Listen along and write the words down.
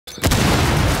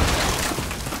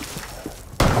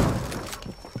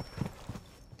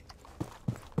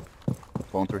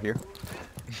going through here.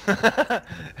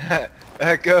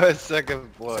 Echo a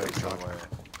second floor somewhere.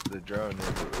 The drone is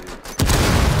at least.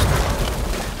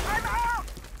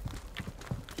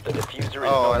 The diffuser is Oh,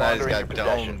 no and I longer just in got your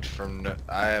possession. domed from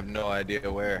I have no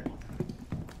idea where.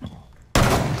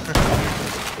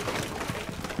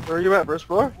 Where are you at, first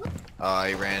floor? Oh,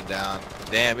 he ran down.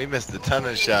 Damn, he missed a ton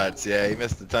of shots. Yeah, he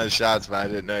missed a ton of shots, but I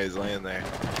didn't know he was laying there.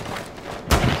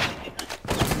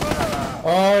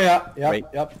 Oh yeah, yep, Wait.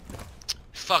 yep.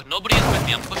 Fuck, nobody is with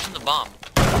me. I'm pushing the bomb.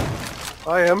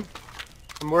 I am.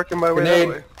 I'm working my way Grenade.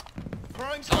 that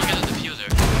way. Someone get a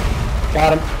diffuser.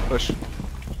 Got him. Push.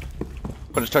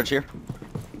 Put a charge here.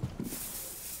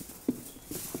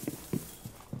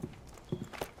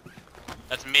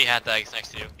 That's me, hat tags next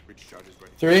to you.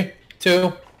 3,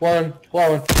 2, 1,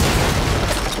 blowing.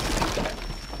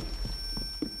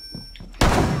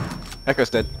 Echo's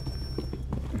dead.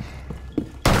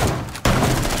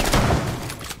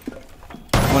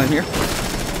 One in here.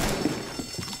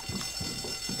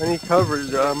 I need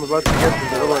coverage. I'm about to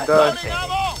get to the other die.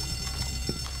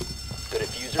 The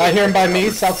diffuser I hear him by is me,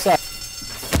 recovered. south side.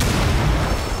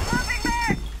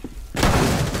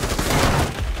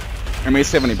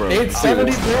 M870, bro.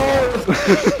 870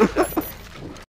 bro.